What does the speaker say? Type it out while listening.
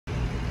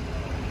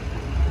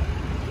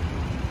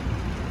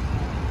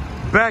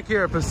Back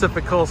here at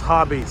Pacific Coast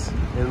Hobbies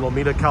in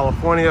Lomita,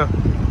 California.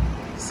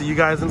 See you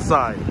guys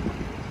inside.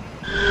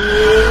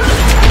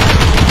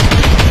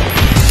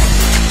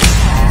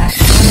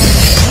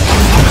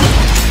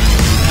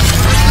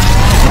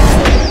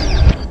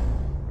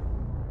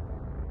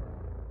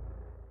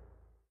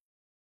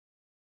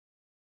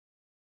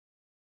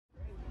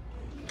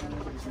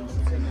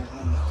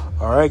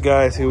 All right,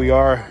 guys, here we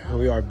are.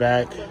 We are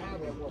back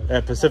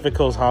at Pacific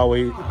Coast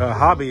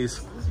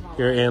Hobbies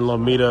here in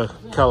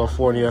Lomita,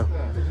 California.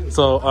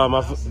 So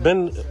I've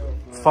been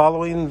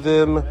following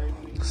them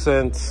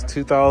since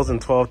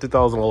 2012,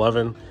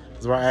 2011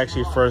 is where I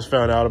actually first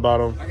found out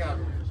about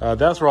them.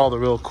 That's where all the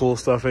real cool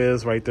stuff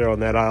is, right there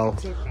on that aisle.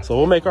 So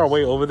we'll make our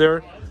way over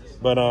there.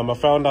 But I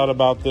found out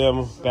about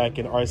them back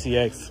in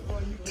RCX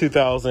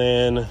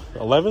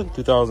 2011,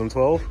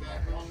 2012.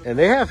 And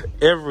they have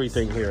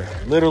everything here,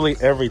 literally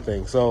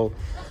everything. So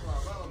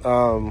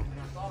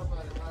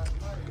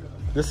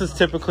this is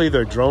typically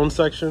their drone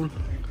section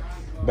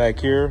back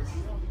here.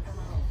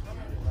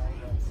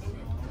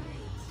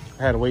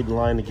 I had to wait in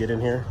line to get in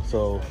here,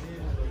 so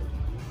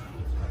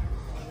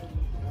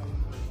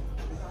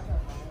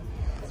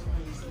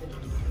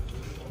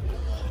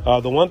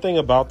the one thing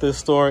about this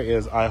store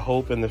is I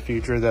hope in the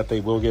future that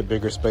they will get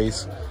bigger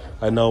space.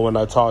 I know when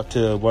I talked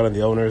to one of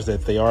the owners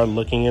that they are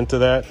looking into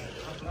that.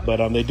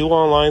 But they do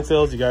online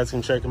sales. You guys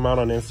can check them out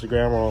on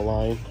Instagram or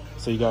online,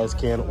 so you guys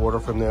can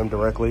order from them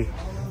directly.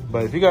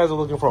 But if you guys are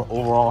looking for an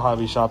overall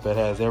hobby shop that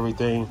has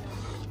everything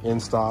in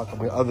stock, I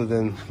mean, other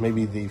than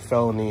maybe the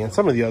Felony and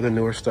some of the other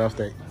newer stuff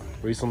that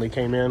recently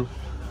came in,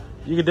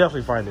 you can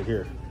definitely find it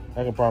here.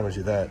 I can promise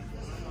you that.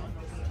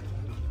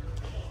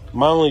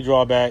 My only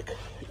drawback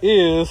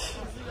is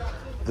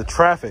the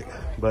traffic,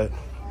 but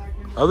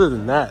other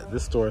than that,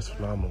 this store is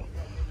phenomenal.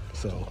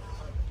 So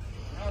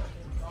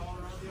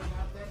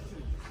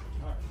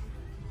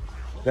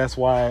that's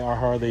why I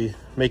hardly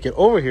make it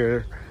over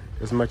here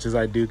as much as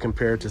I do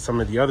compared to some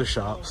of the other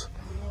shops.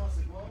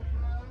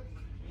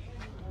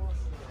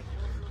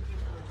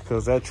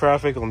 Because that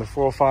traffic on the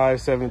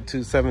 405,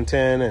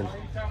 710, and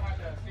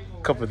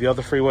a couple of the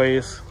other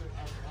freeways,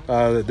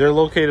 they're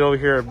located over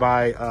here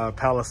by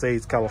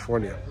Palisades,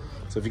 California.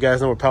 So if you guys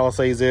know where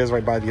Palisades is,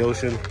 right by the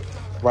ocean,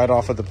 right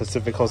off of the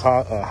Pacific Coast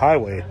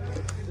Highway,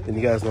 then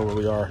you guys know where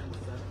we are.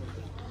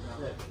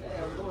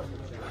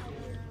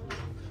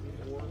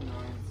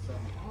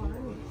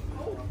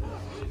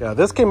 Yeah,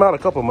 this came out a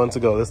couple months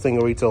ago. This thing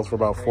retails for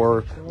about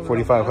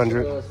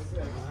 $4,500.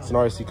 It's an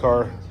RC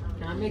car.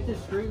 Can I make this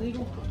street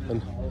legal?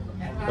 And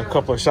a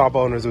couple of shop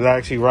owners was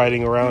actually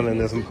riding around in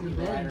this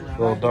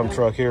little dump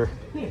truck here.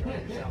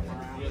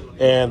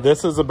 And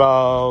this is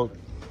about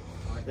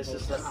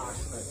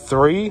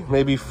 3,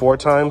 maybe 4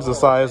 times the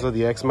size of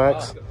the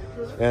X-Max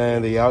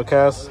and the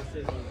Outcast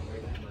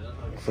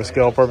for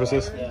scale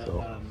purposes.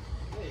 So.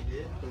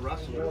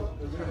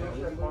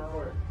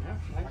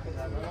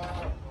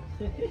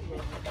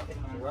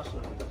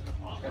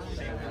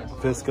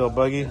 Fifth scale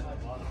buggy.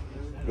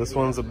 This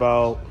one's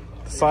about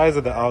the size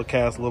of the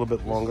Outcast, a little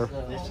bit longer.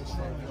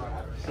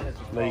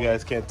 I know you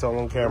guys can't tell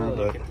on camera,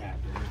 but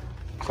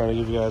I'm trying to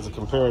give you guys a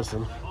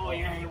comparison. Oh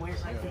yeah, it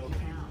weighs like 50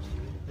 pounds.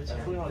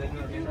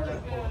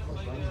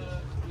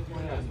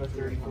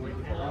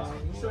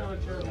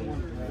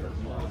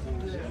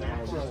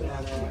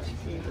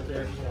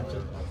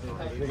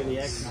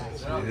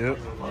 Yep.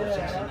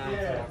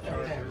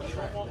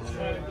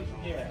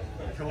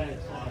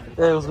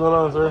 Hey, what's going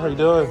on, sir? How you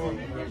doing?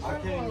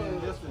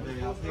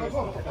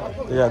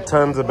 They got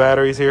tons of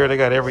batteries here. They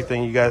got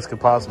everything you guys could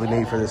possibly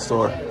need for this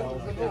store.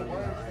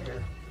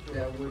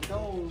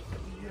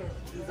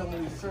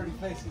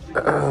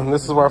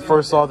 This is where I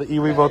first saw the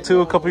eRevo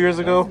 2 a couple years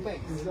ago.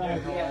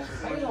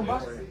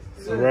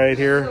 Right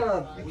here.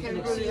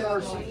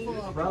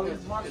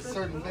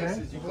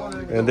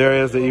 And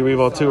there is the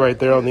eRevo 2 right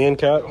there on the end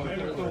cap.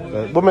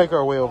 We'll make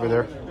our way over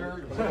there.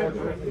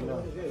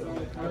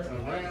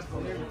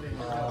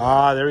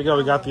 Ah, there we go.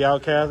 We got the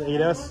Outcast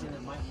 8S.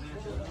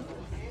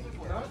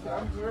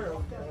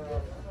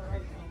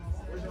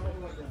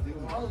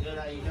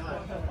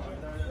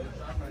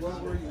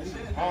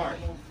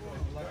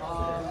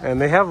 And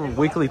they have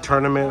weekly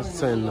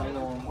tournaments and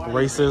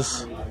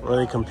races where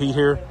they compete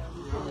here.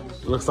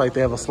 It looks like they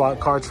have a slot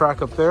car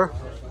track up there.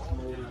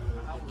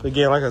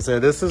 Again, like I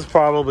said, this is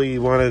probably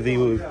one of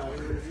the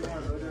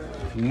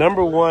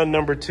number 1,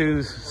 number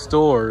 2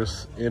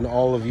 stores in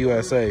all of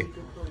USA.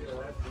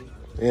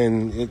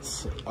 And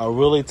it's a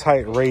really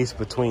tight race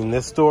between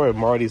this store and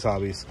Marty's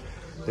Hobbies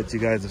that you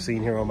guys have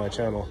seen here on my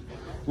channel.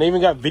 And they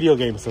even got video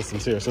game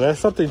systems here. So that's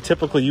something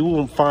typically you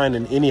won't find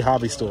in any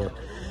hobby store.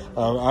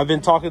 I've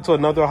been talking to a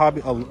number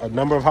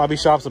of hobby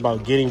shops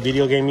about getting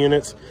video game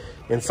units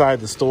inside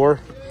the store.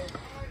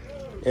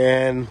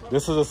 And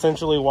this is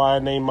essentially why I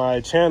named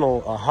my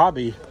channel a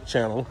hobby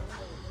channel.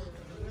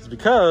 It's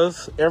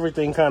because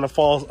everything kind of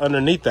falls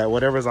underneath that,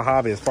 whatever is a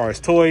hobby, as far as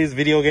toys,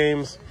 video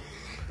games,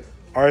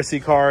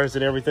 RC cars,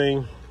 and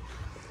everything.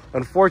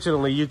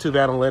 Unfortunately, YouTube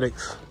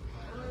analytics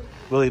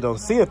really don't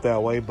see it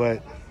that way,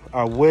 but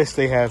I wish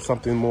they had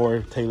something more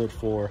tailored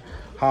for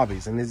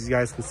hobbies. And as you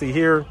guys can see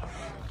here,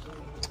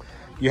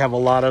 you have a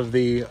lot of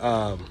the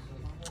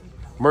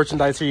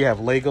merchandise here. You have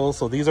Legos,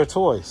 so these are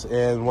toys.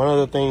 And one of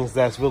the things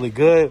that's really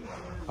good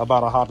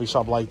about a hobby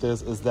shop like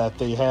this is that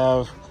they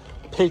have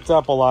picked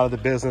up a lot of the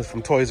business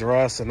from Toys R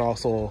Us and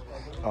also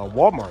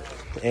Walmart.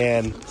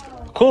 And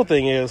the cool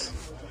thing is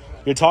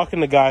you're talking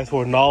to guys who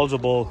are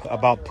knowledgeable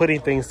about putting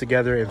things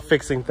together and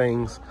fixing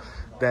things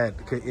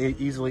that could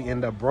easily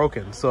end up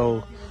broken.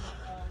 So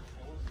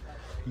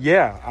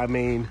yeah, I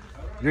mean,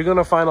 you're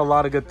gonna find a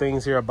lot of good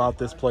things here about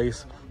this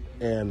place,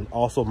 and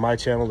also my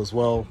channel as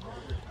well,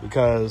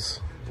 because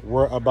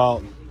we're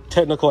about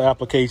technical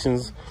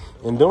applications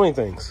and doing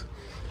things.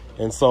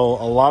 And so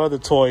a lot of the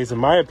toys, in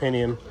my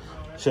opinion,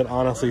 should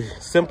honestly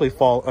simply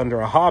fall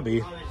under a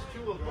hobby,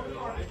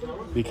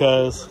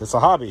 because it's a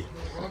hobby,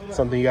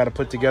 something you got to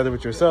put together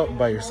with yourself,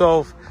 by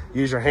yourself,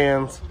 use your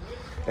hands,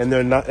 and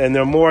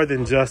they're more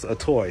than just a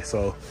toy.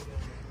 So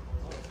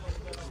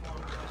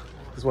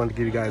just wanted to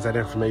give you guys that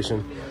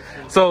information.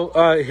 So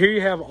here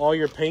you have all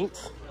your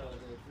paints.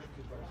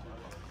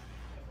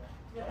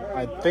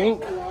 I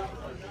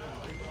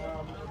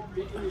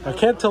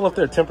can't tell if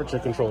they're temperature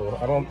controlled.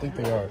 I don't think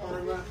they are.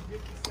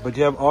 But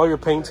you have all your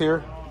paints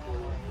here.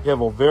 You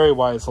have a very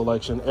wide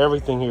selection.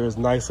 Everything here is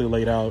nicely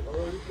laid out.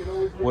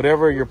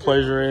 Whatever your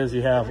pleasure is,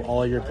 you have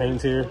all your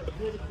paints here.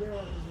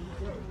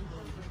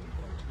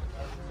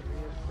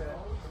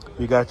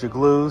 You got your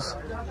glues.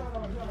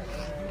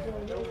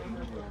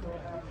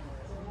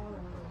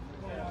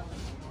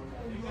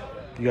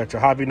 You got your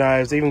hobby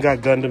knives. They even got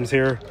Gundams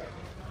here.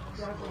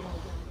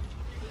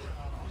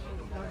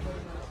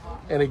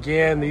 And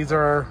again, these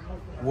are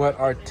what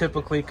are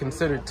typically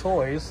considered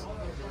toys,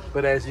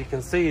 but as you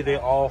can see, they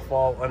all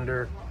fall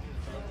under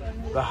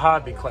the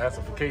hobby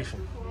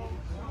classification.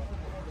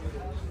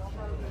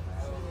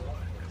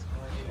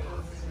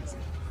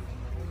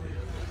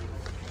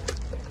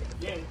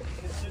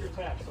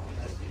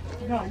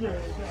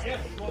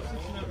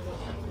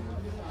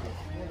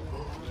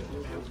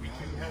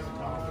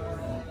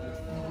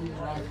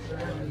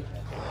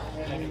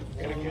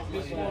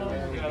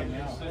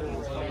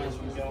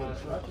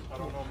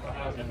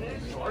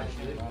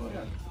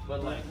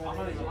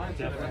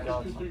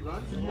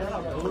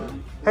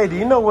 Hey, do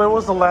you know when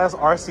was the last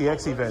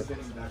RCX event?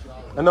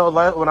 I know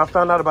when I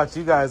found out about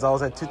you guys, I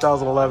was at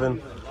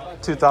 2011,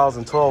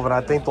 2012, and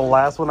I think the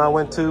last one I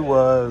went to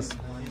was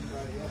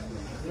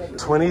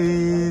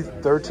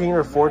 2013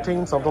 or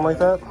 14, something like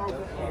that.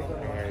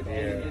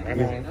 I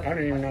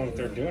don't even know if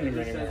they're doing them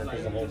anymore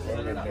because of the whole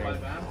COVID thing.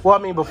 Well, I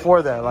mean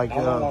before that, like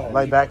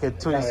back at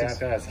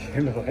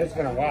 2016. It's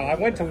been a while. I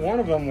went to one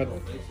of them with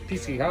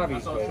PC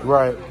Hobbies, but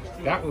right.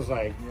 That was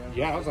like,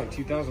 it was like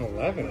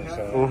 2011 or so.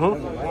 That was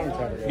a long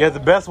time ago. Yeah, the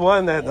best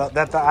one that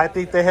I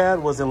think they had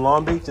was in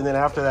Long Beach, and then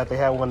after that they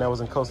had one that was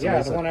in Costa Mesa.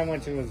 Yeah, the one I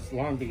went to was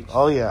Long Beach.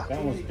 Oh yeah.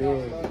 That was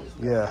big.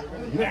 Yeah.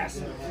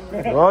 Massive.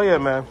 Oh yeah,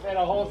 man. They had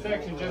a whole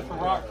section just for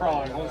rock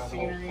crawling, whole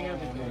scenery,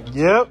 everything.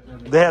 Yep,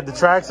 they had the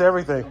tracks,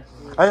 everything.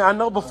 I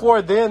know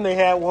before then they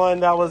had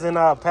one that was in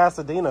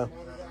Pasadena.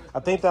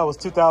 I think that was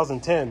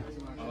 2010.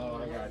 Oh,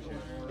 I got you.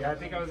 Yeah, I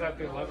think I was at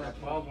the 11 or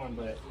 12 one,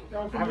 but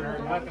I haven't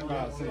heard nothing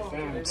about it since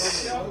then.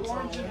 So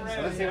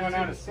let's see one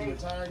out of see.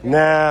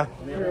 Nah.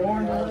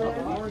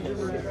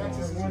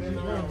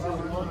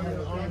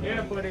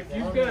 Yeah, but if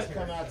you've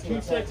got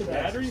 2 sets of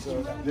batteries,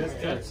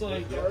 that's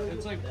like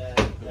it's like a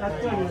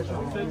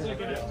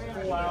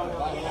full hour.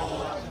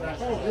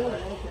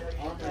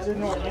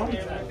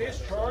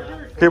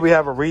 Here we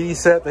have a Reedy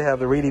set. They have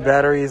the Reedy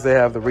batteries. They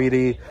have the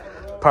Reedy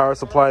power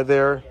supply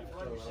there.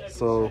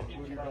 So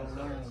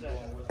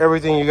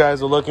everything you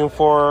guys are looking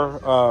for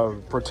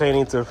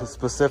pertaining to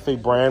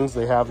specific brands,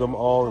 they have them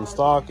all in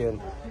stock.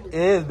 And it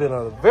has been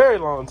a very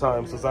long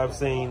time since I've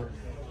seen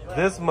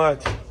this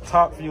much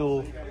Top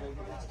Fuel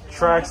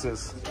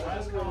Traxxas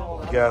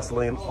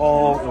gasoline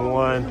all in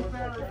one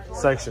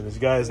section. As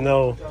you guys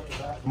know,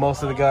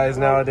 most of the guys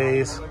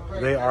nowadays,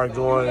 they are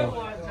going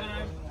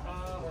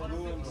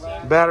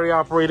battery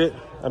operated.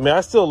 I mean,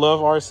 I still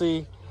love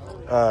RC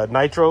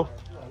Nitro.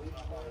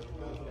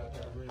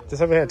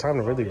 Just haven't had time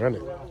to really run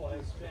it.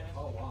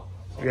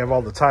 We have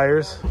all the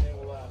tires.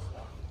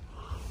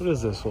 What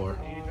is this for?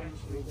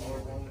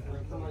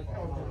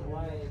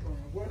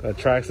 Got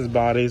Traxxas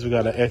bodies. We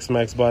got an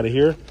X-Max body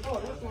here.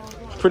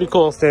 Pretty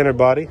cool standard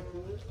body.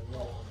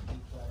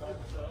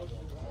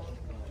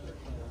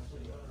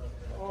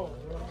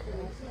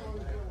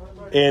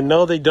 And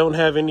no, they don't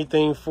have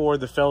anything for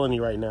the felony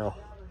right now.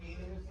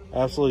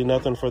 Absolutely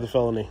nothing for the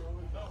felony.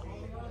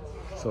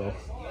 So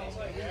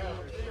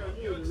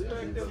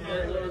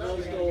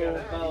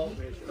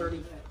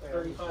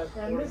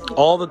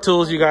all the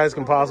tools you guys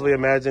can possibly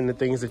imagine, the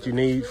things that you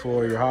need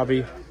for your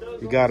hobby,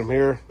 you got them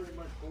here.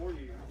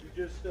 You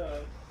just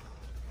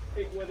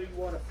pick whether you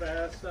want a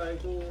fast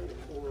cycle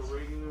or a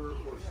regular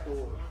or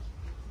store.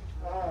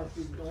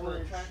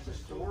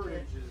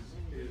 Storage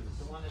is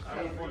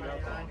I don't know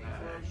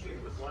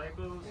with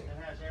Lycos.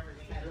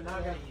 They're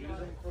not going to use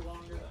them for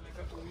longer than a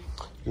couple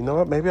weeks. You know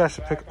what? Maybe I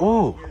should pick.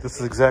 Oh, this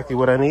is exactly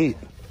what I need.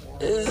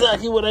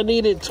 Exactly what I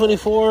needed.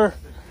 24.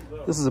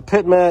 This is a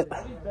pit mat.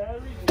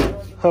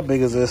 How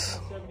big is this?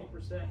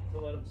 70% to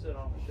let them sit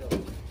on the shelf.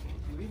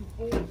 You leave them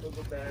full, they'll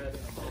go bad.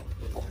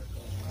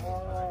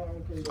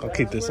 I'll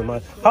keep this in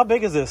mind. How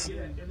big is this?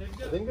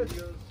 I think it's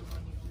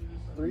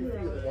 3 feet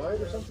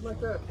wide or something like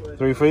that.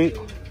 3 feet?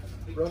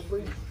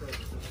 Roughly.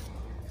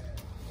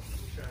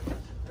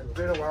 It's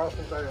been a while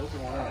since I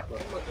opened one up.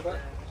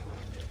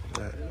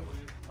 But...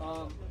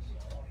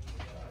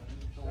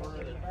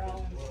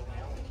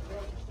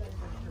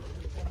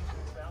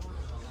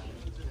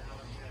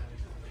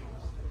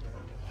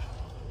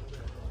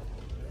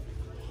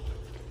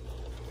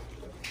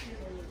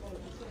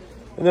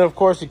 And then, of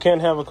course, you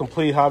can't have a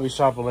complete hobby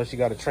shop unless you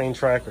got a train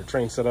track or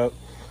train set up.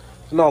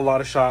 I know a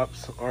lot of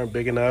shops aren't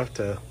big enough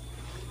to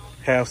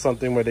have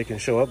something where they can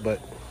show up,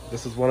 but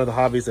this is one of the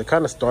hobbies that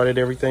kind of started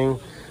everything,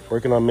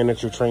 working on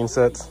miniature train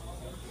sets.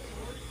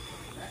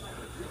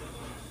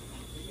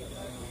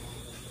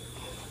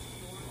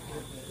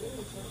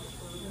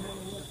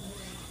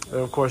 And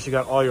of course, you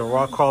got all your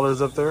rock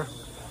crawlers up there.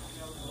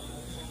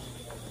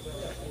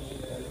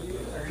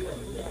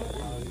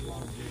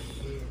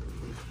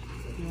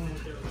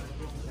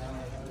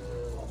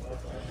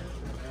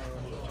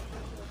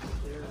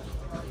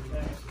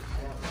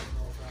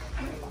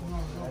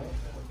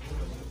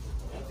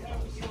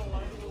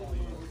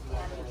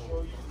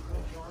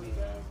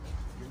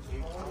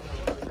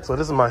 So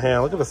this is my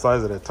hand. Look at the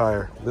size of that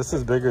tire. This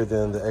is bigger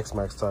than the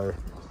X-Max tire.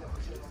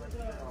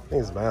 I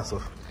think it's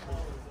massive.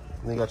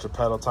 And then you got your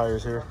paddle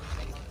tires here.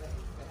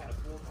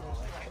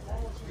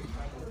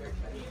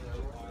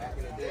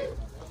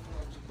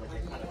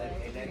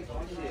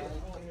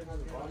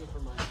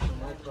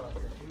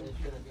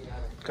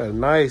 Got a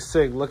nice,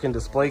 sick looking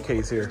display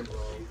case here.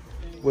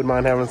 Wouldn't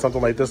mind having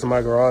something like this in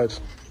my garage.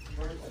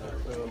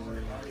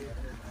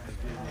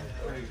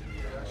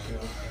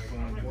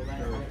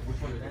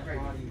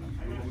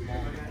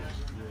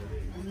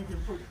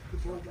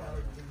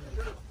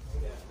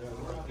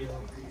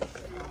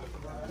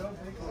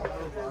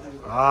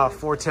 Ah,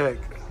 Fortec.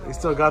 They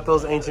still got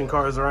those ancient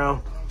cars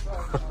around.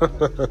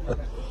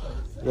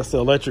 That's the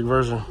electric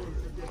version.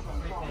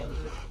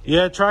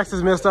 Yeah,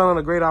 Traxxas missed out on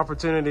a great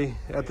opportunity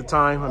at the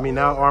time. I mean,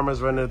 now Arma's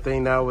running the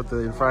thing now with the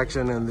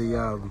infraction and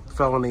the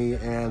felony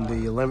and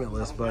the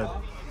limitless, but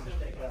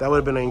that would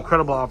have been an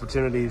incredible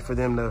opportunity for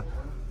them to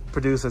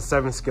produce a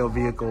 7-scale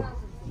vehicle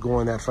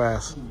going that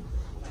fast.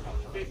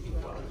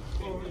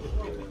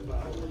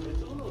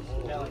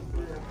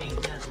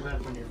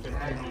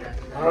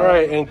 All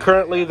right, and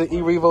currently the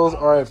e-Revos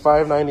are at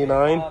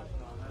 $599.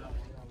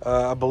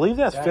 I believe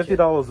that's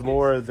 $50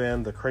 more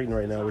than the Creighton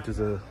right now, which is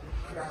a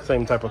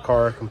same type of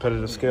car,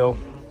 competitive scale.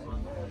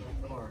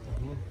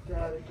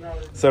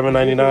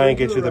 $799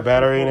 gets you the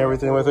battery and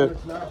everything with it.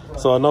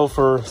 So I know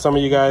for some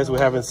of you guys who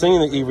haven't seen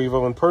the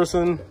e-Revo in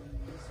person,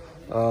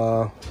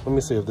 let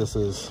me see if this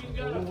is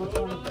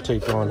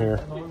taped on here.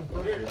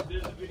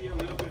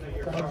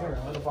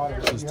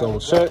 Just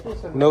double check.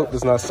 Nope,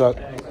 it's not stuck.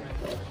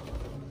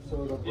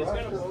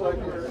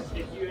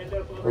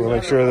 We'll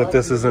make sure that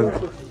this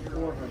isn't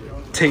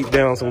taped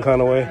down some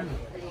kind of way.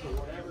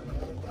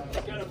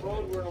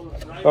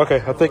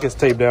 Okay, I think it's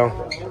taped down.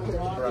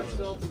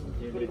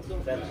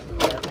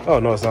 Oh,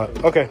 no, it's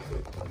not. Okay.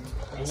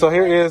 So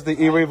here is the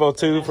e-Revo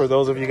 2 for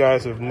those of you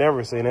guys who've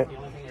never seen it.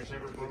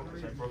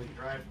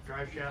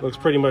 Looks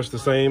pretty much the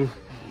same.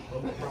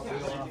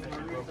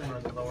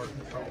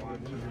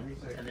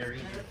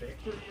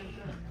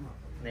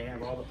 They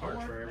have all the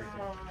parts for everything.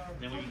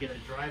 And then when you get the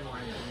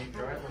driveline, the new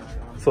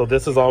driveline. So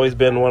this has always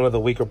been one of the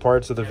weaker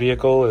parts of the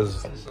vehicle,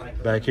 is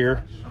back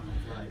here,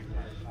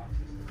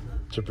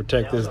 to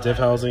protect this diff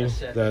housing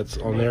that's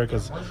on there,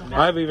 because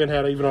I've even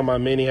had, even on my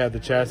Mini, had the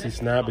chassis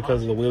snap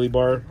because of the wheelie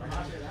bar.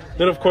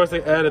 Then of course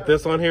they added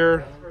this on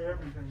here,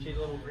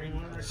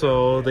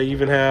 so they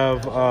even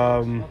have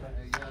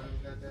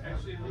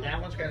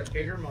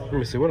let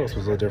me see, what else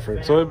was so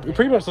different? So it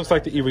pretty much looks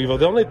like the e-Revo.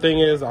 The only thing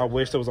is, I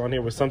wish that was on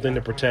here was something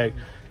to protect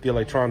the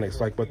electronics,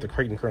 like what the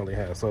Creighton currently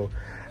has. So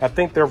I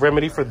think their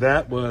remedy for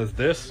that was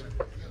this,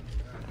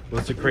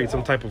 was to create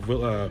some type of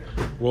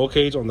roll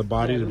cage on the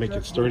body to make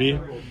it sturdy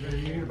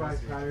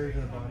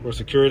or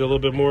secure it a little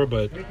bit more.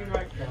 But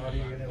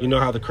you know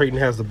how the Creighton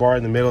has the bar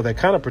in the middle that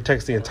kind of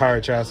protects the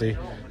entire chassis.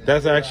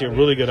 That's actually a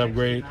really good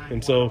upgrade.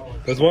 And so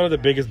that's one of the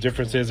biggest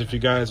differences if you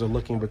guys are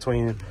looking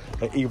between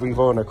an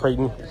e-Revo and a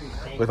Creighton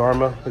with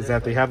Arma, is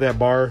that they have that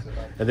bar,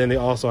 and then they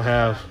also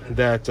have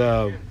that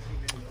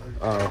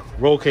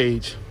roll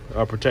cage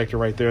protector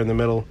right there in the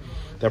middle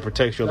that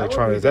protects your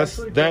electronics.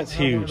 That's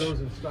huge.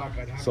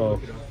 So,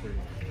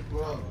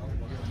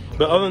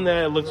 but other than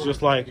that, it looks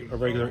just like a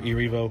regular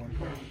e-Revo.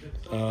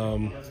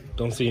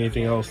 Don't see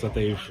anything else that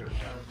they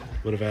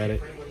would have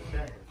added.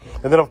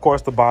 And then of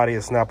course the body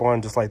is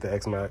snap-on, just like the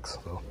X-Max.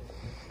 So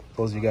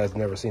those of you guys have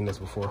never seen this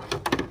before.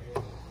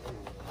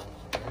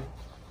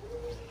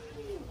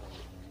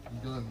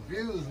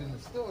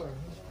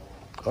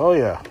 Oh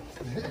yeah.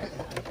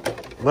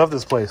 Love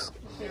this place.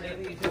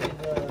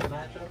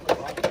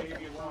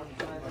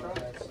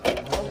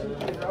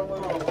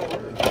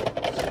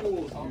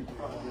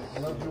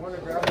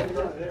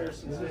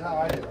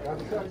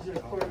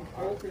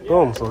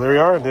 Boom, so there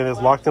you are, and then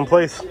it's locked in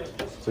place.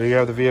 So you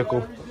have the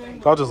vehicle.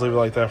 So I'll just leave it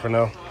like that for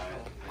now.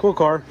 Cool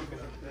car.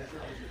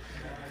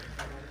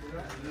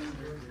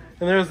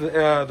 And there's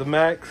the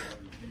Max.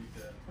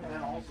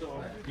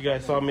 You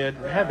guys saw me, I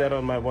had that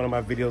on one of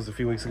my videos a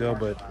few weeks ago,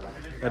 but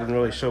I didn't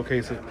really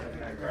showcase it.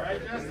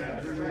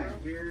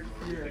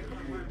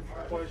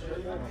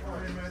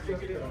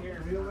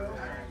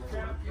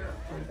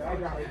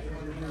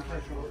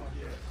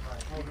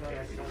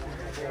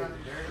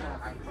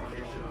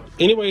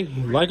 Anyway,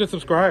 like and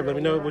subscribe. Let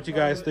me know what you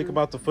guys think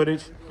about the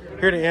footage.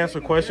 Here to answer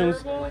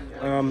questions.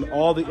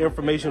 All the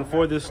information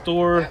for this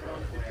store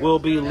will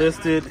be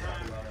listed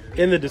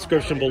in the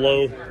description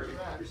below.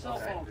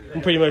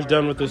 I'm pretty much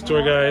done with this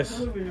tour,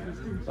 guys.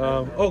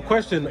 Oh,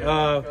 question.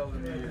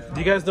 Do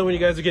you guys know when you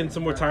guys are getting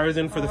some more tires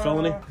in for the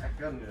Felony?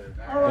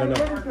 I don't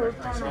know.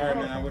 Sorry,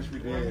 man. I wish we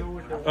did.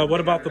 What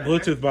about the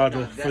Bluetooth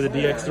module for the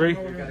DX3?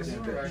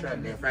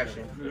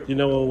 Do you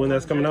know when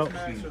that's coming out?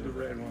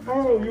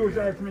 Oh, you was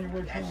asking me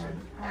which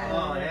one.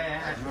 Oh,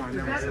 yeah.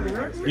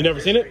 You never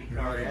seen it?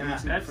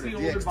 That's the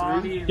older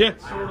body. Yeah,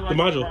 sort of the like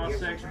module.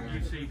 cross-section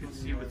view so you can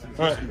see what's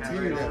inside. All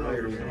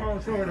right. Oh,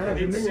 so it has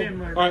a It's new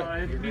similar.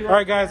 All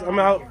right, guys, I'm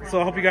out.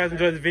 So I hope you guys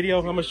enjoyed the video.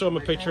 I'm gonna show them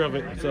a picture of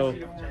it. So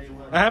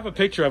I have a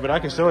picture of it. I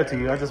can show it to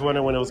you. I just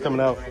wondered when it was coming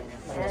out.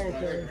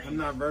 I'm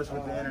not versed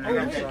with the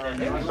internet. I'm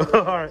sorry.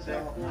 All right.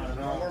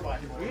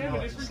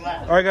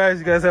 All right, guys.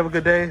 You guys have a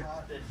good day.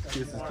 This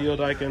is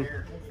Kiodiekin.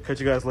 Catch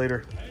you guys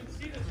later.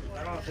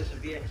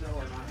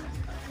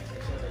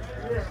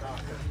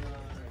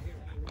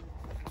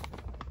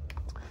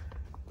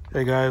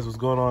 Hey guys, what's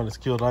going on? It's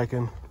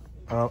Kiodiekin.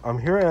 I'm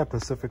here at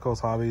Pacific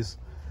Coast Hobbies,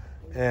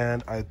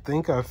 and I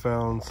think I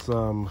found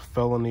some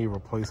Felony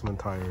replacement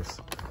tires.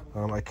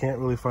 I can't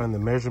really find the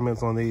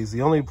measurements on these.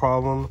 The only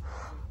problem,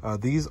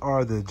 these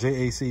are the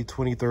JAC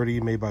 2030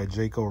 made by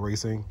Jayco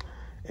Racing,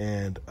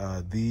 and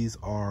these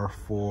are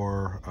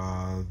for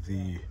I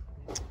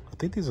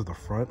think these are the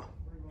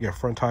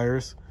front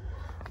tires,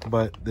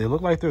 but they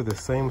look like they're the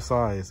same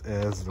size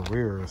as the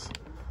rears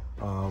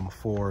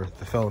for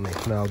the Felony.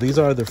 Now these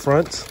are the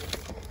fronts,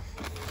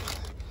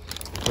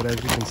 but as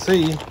you can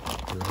see,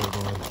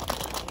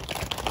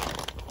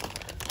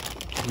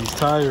 these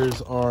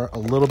tires are a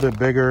little bit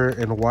bigger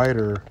and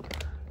wider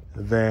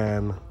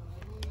than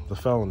the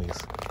Felonies,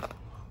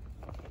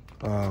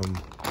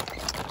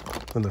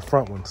 than the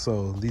front one.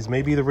 So these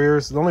may be the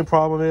rears. The only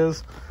problem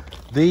is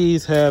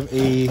these have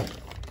a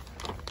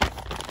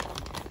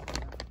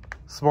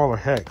smaller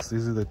hex.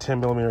 These are the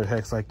 10mm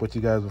hex, like what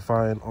you guys would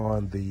find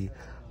on the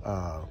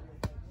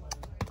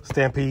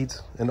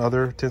Stampedes and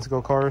other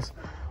Tensico cars,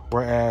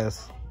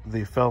 whereas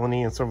the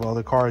Felony and several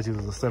other cars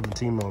uses a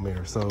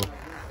 17mm. So,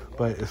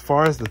 but as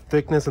far as the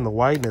thickness and the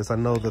wideness, I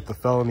know that the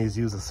Felonies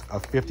use a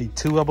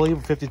 52, I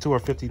believe, 52 or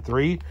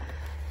 53,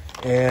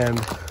 and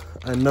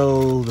I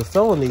know the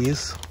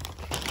Felonies,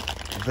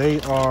 they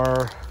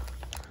are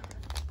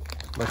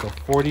like a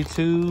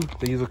 42.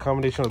 They use a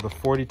combination of the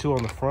 42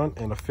 on the front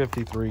and a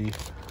 53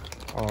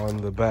 on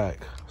the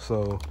back.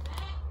 So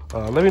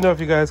let me know if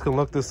you guys can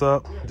look this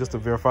up just to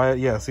verify it.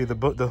 Yeah, see,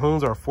 the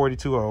Hoons are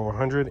 42 over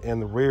 100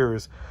 and the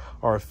rears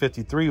are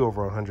 53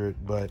 over 100,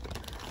 but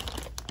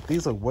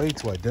these are way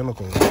too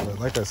identical. But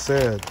like I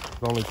said,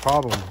 the only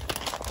problem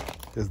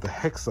is the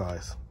hex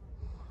size.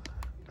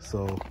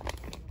 So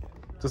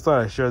just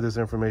thought I'd share this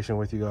information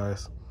with you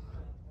guys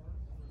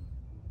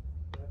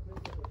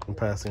and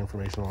pass the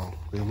information along.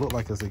 They look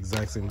like it's the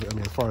exact same. I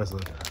mean, as far as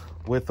the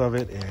width of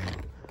it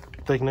and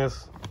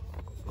thickness,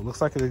 it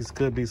looks like it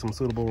could be some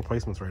suitable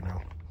replacements right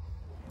now.